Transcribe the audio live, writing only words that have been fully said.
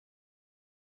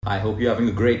I hope you're having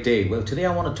a great day. Well, today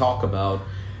I want to talk about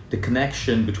the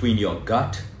connection between your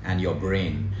gut and your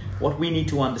brain. What we need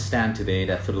to understand today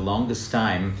that for the longest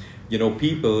time,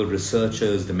 people,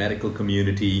 researchers, the medical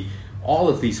community, all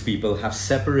of these people have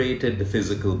separated the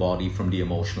physical body from the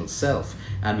emotional self.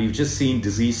 And we've just seen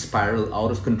disease spiral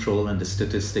out of control and the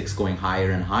statistics going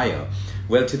higher and higher.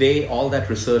 Well, today all that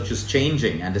research is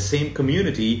changing, and the same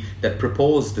community that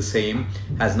proposed the same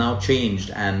has now changed,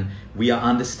 and we are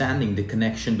understanding the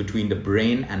connection between the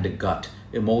brain and the gut,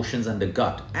 emotions and the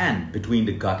gut, and between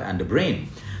the gut and the brain.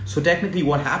 So technically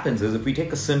what happens is if we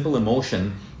take a simple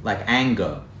emotion like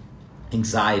anger,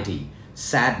 anxiety,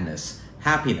 sadness,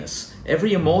 happiness,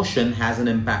 every emotion has an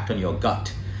impact on your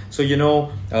gut. So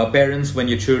parents, when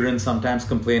your children sometimes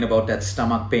complain about that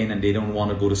stomach pain and they don't want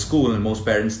to go to school, and most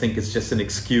parents think it's just an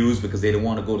excuse because they don't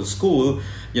want to go to school,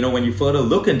 when you further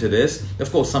look into this, of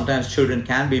course, sometimes children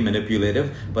can be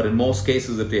manipulative, but in most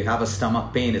cases, if they have a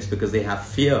stomach pain, it's because they have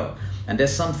fear. And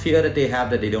there's some fear that they have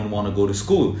that they don't want to go to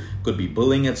school. Could be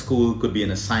bullying at school, could be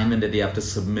an assignment that they have to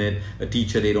submit, a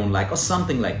teacher they don't like, or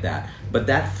something like that. But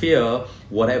that fear,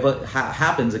 whatever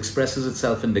happens, expresses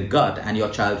itself in the gut, and your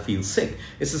child feels sick.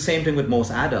 It's the same thing with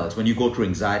most adults. When you go through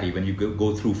anxiety, when you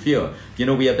go through fear,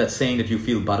 we have that saying that you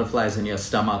feel butterflies in your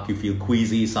stomach, you feel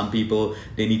queasy. Some people,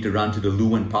 they need to run to the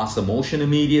loo and pass a motion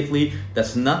immediately.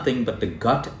 That's nothing but the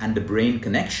gut and the brain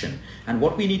connection. And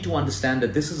what we need to understand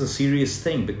that this is a serious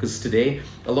thing, because today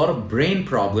a lot of brain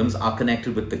problems are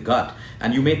connected with the gut,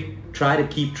 and you may try to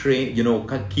keep treating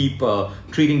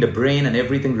the brain and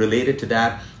everything related to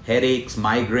that, headaches,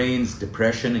 migraines,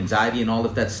 depression, anxiety, and all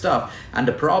of that stuff, and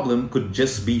the problem could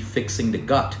just be fixing the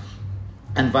gut.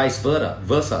 And vice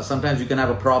versa. Sometimes you can have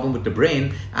a problem with the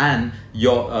brain and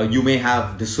you may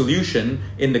have the solution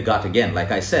in the gut again,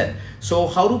 like I said. So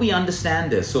how do we understand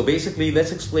this? So basically,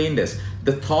 let's explain this.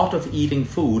 The thought of eating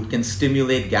food can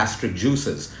stimulate gastric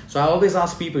juices. So I always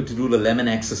ask people to do the lemon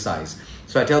exercise.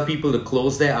 So I tell people to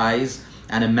close their eyes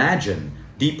and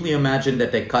deeply imagine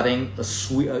that they're cutting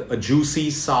a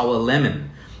juicy, sour lemon.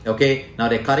 Okay, now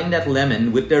they're cutting that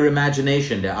lemon with their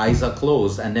imagination, their eyes are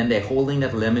closed, and then they're holding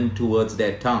that lemon towards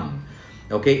their tongue.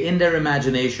 Okay, in their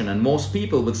imagination, and most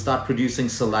people would start producing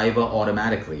saliva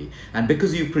automatically. And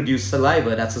because you produce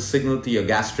saliva, that's a signal to your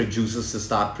gastric juices to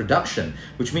start production,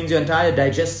 which means your entire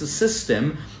digestive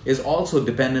system is also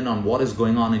dependent on what is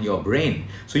going on in your brain.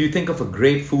 So you think of a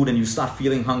great food and you start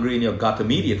feeling hungry in your gut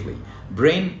immediately.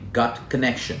 Brain-gut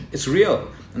connection. It's real.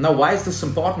 And now, why is this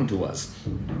important to us?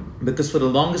 Because for the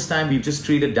longest time, we've just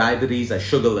treated diabetes as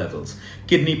sugar levels.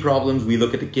 Kidney problems, we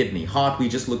look at the kidney. Heart, we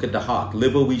just look at the heart.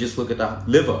 Liver, we just look at the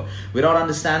liver. Without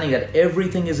understanding that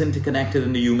everything is interconnected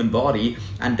in the human body.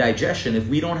 And digestion, if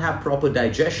we don't have proper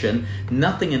digestion,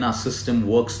 nothing in our system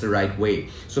works the right way.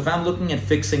 So if I'm looking at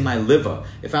fixing my liver,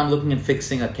 if I'm looking at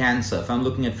fixing a cancer, if I'm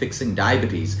looking at fixing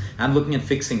diabetes, I'm looking at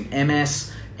fixing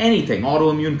MS, anything,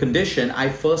 autoimmune condition, I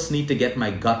first need to get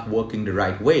my gut working the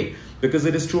right way, because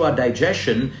it is through our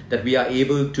digestion that we are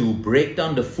able to break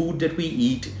down the food that we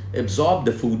eat, absorb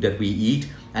the food that we eat,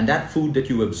 and that food that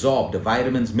you absorb, the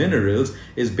vitamins, minerals,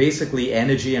 is basically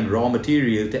energy and raw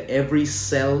material to every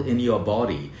cell in your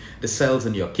body. The cells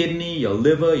in your kidney, your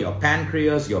liver, your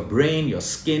pancreas, your brain, your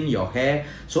skin, your hair.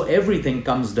 So everything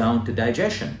comes down to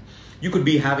digestion. You could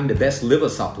be having the best liver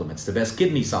supplements, the best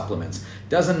kidney supplements.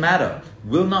 Doesn't matter.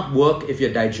 Will not work if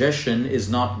your digestion is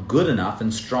not good enough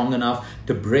and strong enough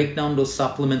to break down those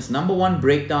supplements. Number one,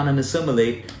 break down and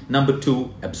assimilate. Number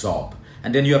two, absorb.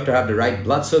 And then you have to have the right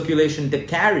blood circulation to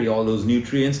carry all those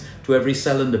nutrients to every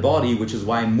cell in the body, which is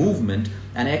why movement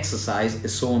and exercise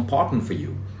is so important for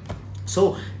you.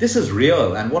 So this is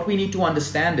real, and what we need to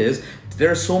understand is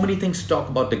there are so many things to talk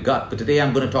about the gut, but today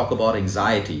I'm going to talk about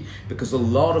anxiety, because a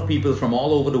lot of people from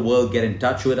all over the world get in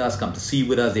touch with us, come to see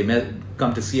us,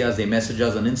 they message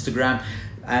us on Instagram,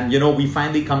 and we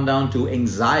finally come down to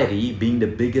anxiety being the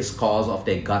biggest cause of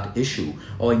their gut issue,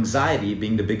 or anxiety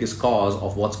being the biggest cause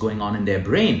of what's going on in their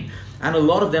brain. And a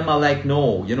lot of them are like,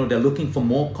 no, they're looking for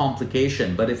more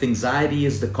complication. But if anxiety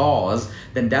is the cause,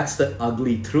 then that's the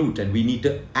ugly truth, and we need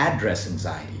to address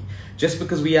anxiety. Just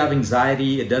because we have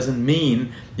anxiety, it doesn't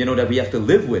mean, that we have to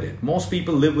live with it. Most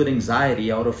people live with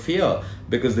anxiety out of fear,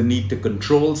 because they need to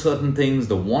control certain things,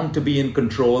 they want to be in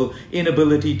control,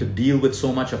 inability to deal with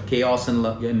so much of chaos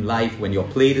in life when your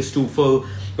plate is too full.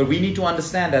 But we need to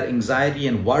understand that anxiety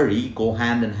and worry go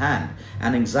hand in hand.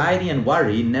 And anxiety and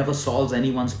worry never solves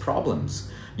anyone's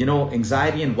problems.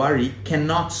 Anxiety and worry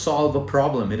cannot solve a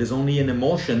problem. It is only an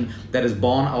emotion that is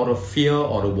born out of fear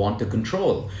or a want to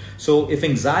control. So if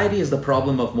anxiety is the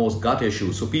problem of most gut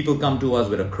issues, so people come to us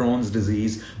with a Crohn's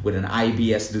disease, with an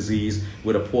IBS disease,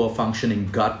 with a poor functioning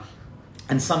gut,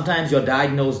 And sometimes you're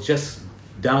diagnosed just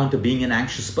down to being an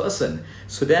anxious person.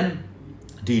 So then,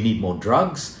 do you need more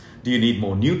drugs? Do you need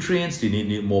more nutrients? Do you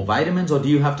need more vitamins? Or do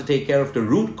you have to take care of the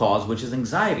root cause, which is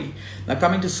anxiety? Now,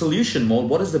 coming to solution mode,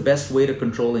 what is the best way to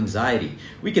control anxiety?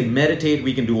 We can meditate,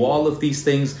 we can do all of these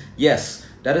things. Yes,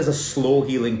 that is a slow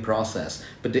healing process.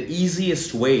 But the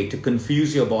easiest way to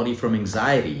confuse your body from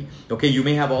anxiety, okay, you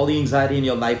may have all the anxiety in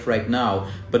your life right now,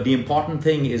 but the important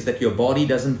thing is that your body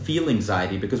doesn't feel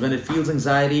anxiety, because when it feels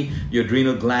anxiety, your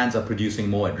adrenal glands are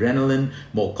producing more adrenaline,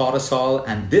 more cortisol,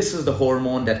 and this is the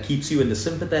hormone that keeps you in the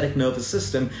sympathetic nervous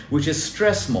system, which is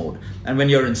stress mode. And when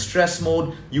you're in stress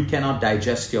mode, you cannot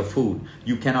digest your food,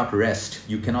 you cannot rest,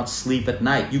 you cannot sleep at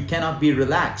night, you cannot be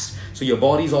relaxed. So your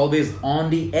body's always on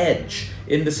the edge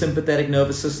in the sympathetic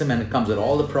nervous system, and it comes with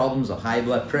all the problems of high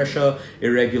blood pressure,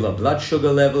 irregular blood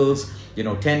sugar levels,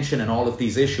 tension, and all of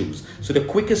these issues. So the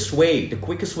quickest way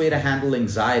to handle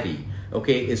anxiety,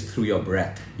 okay, is through your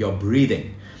breath, your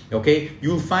breathing. Okay,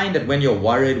 you'll find that when you're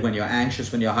worried, when you're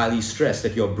anxious, when you're highly stressed,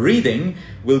 that your breathing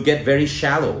will get very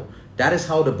shallow. That is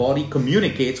how the body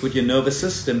communicates with your nervous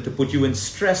system to put you in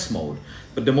stress mode.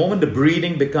 But the moment the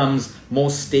breathing becomes more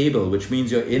stable, which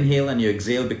means your inhale and your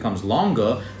exhale becomes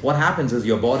longer, what happens is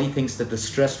your body thinks that the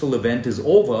stressful event is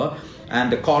over, and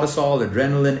the cortisol,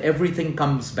 adrenaline, everything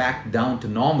comes back down to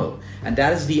normal. And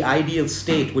that is the ideal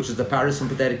state, which is the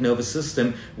parasympathetic nervous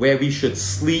system, where we should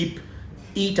sleep,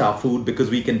 eat our food, because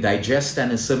we can digest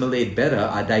and assimilate better.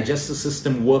 Our digestive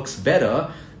system works better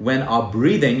when our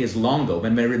breathing is longer,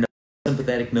 when we're in the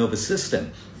sympathetic nervous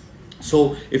system.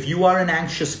 So if you are an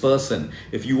anxious person,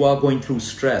 if you are going through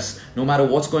stress, no matter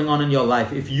what's going on in your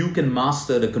life, if you can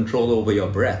master the control over your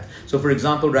breath. So for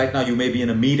example, right now you may be in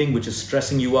a meeting which is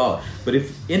stressing you out, but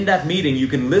if in that meeting you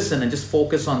can listen and just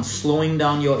focus on slowing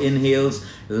down your inhales,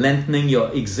 lengthening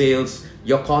your exhales,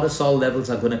 your cortisol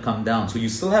levels are going to come down. So you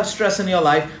still have stress in your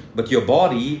life, but your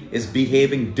body is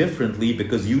behaving differently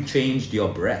because you changed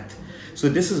your breath. So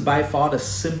this is by far the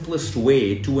simplest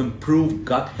way to improve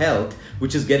gut health,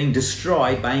 which is getting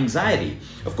destroyed by anxiety.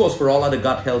 Of course, for all other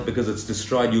gut health, because it's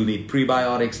destroyed, you'll need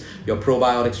prebiotics, your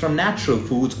probiotics from natural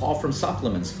foods or from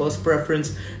supplements. First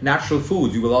preference, natural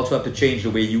foods. You will also have to change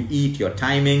the way you eat, your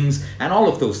timings, and all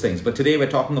of those things. But today we're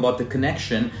talking about the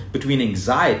connection between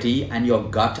anxiety and your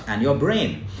gut and your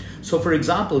brain. So for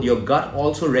example, your gut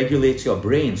also regulates your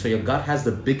brain. So your gut has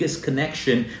the biggest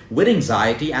connection with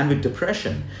anxiety and with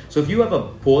depression. So if you have a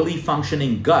poorly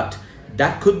functioning gut,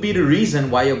 that could be the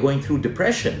reason why you're going through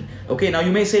depression. Okay, now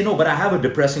you may say, no, but I have a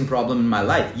depressing problem in my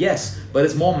life. Yes, but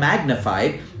it's more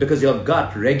magnified because your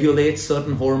gut regulates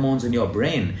certain hormones in your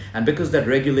brain. And because that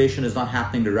regulation is not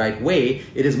happening the right way,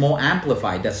 it is more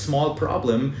amplified. That small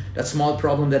problem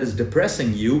that is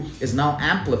depressing you is now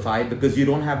amplified because you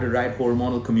don't have the right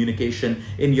hormonal communication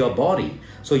in your body.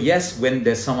 So yes, when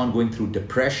there's someone going through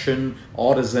depression,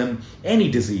 autism, any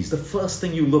disease, the first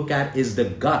thing you look at is the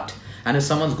gut. And if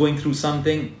someone's going through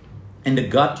something in the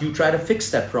gut, you try to fix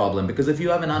that problem, because if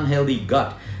you have an unhealthy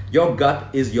gut, your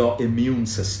gut is your immune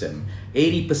system.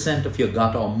 80% of your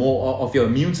gut or more of your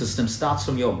immune system starts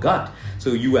from your gut.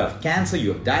 So you have cancer,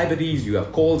 you have diabetes, you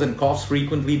have colds and coughs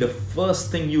frequently. The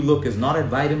first thing you look is not at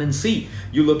vitamin C.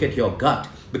 You look at your gut,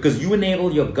 because you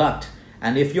enable your gut.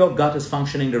 And if your gut is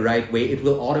functioning the right way, it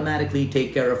will automatically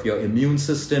take care of your immune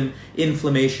system,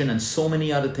 inflammation, and so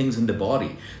many other things in the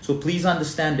body. So please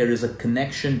understand there is a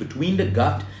connection between the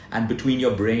gut and between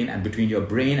your brain and between your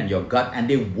brain and your gut, and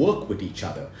they work with each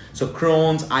other. So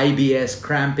Crohn's, IBS,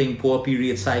 cramping, poor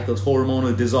period cycles,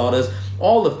 hormonal disorders,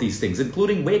 all of these things,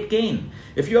 including weight gain.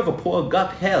 If you have a poor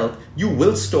gut health, you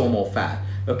will store more fat.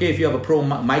 Okay, if you have a poor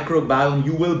microbiome,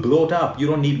 you will bloat up. You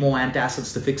don't need more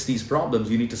antacids to fix these problems.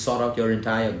 You need to sort out your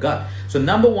entire gut. So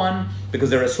number one,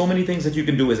 because there are so many things that you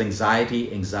can do, is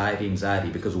anxiety, anxiety, anxiety.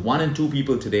 Because 1 in 2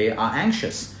 people today are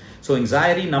anxious. So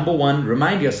anxiety, number one,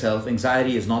 remind yourself,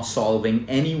 anxiety is not solving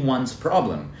anyone's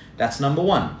problem. That's number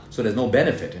one. So there's no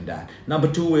benefit in that.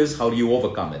 Number two is, how do you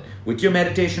overcome it? With your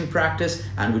meditation practice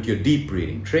and with your deep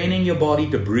breathing. Training your body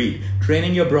to breathe.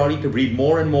 Training your body to breathe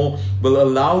more and more will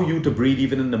allow you to breathe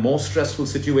even in the most stressful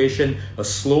situation, a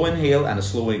slow inhale and a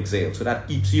slow exhale. So that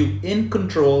keeps you in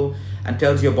control and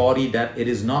tells your body that it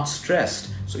is not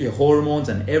stressed. So your hormones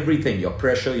and everything, your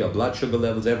pressure, your blood sugar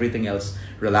levels, everything else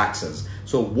relaxes.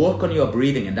 So work on your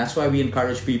breathing, and that's why we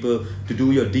encourage people to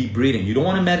do your deep breathing. You don't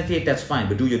want to meditate, that's fine,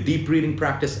 but do your deep breathing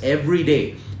practice every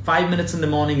day. 5 minutes in the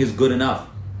morning is good enough.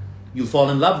 You'll fall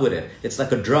in love with it. It's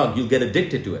like a drug. You'll get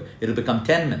addicted to it. It'll become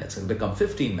 10 minutes. It'll become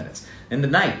 15 minutes. In the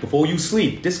night, before you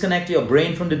sleep, disconnect your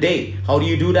brain from the day. How do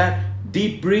you do that?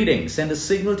 Deep breathing, send a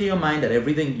signal to your mind that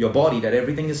everything, your body, that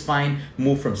everything is fine.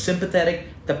 Move from sympathetic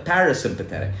to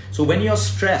parasympathetic. So when you're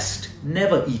stressed,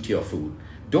 never eat your food.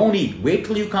 Don't eat. Wait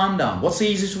till you calm down. What's the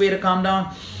easiest way to calm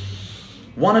down?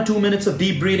 1 or 2 minutes of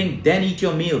deep breathing, then eat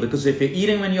your meal. Because if you're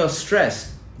eating when you're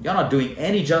stressed, you're not doing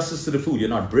any justice to the food. You're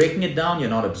not breaking it down.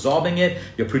 You're not absorbing it.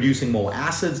 You're producing more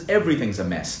acids. Everything's a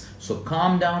mess. So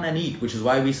calm down and eat, which is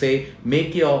why we say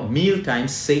make your meal time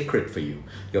sacred for you.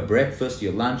 Your breakfast,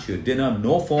 your lunch, your dinner,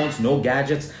 no phones, no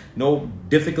gadgets, no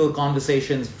difficult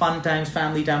conversations, fun times,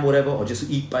 family time, whatever, or just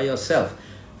eat by yourself.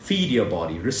 Feed your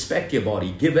body, respect your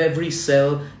body, give every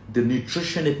cell the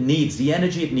nutrition it needs, the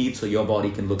energy it needs so your body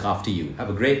can look after you. Have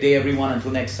a great day, everyone.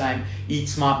 Until next time, eat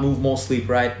smart, move more, sleep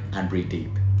right, and breathe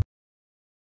deep.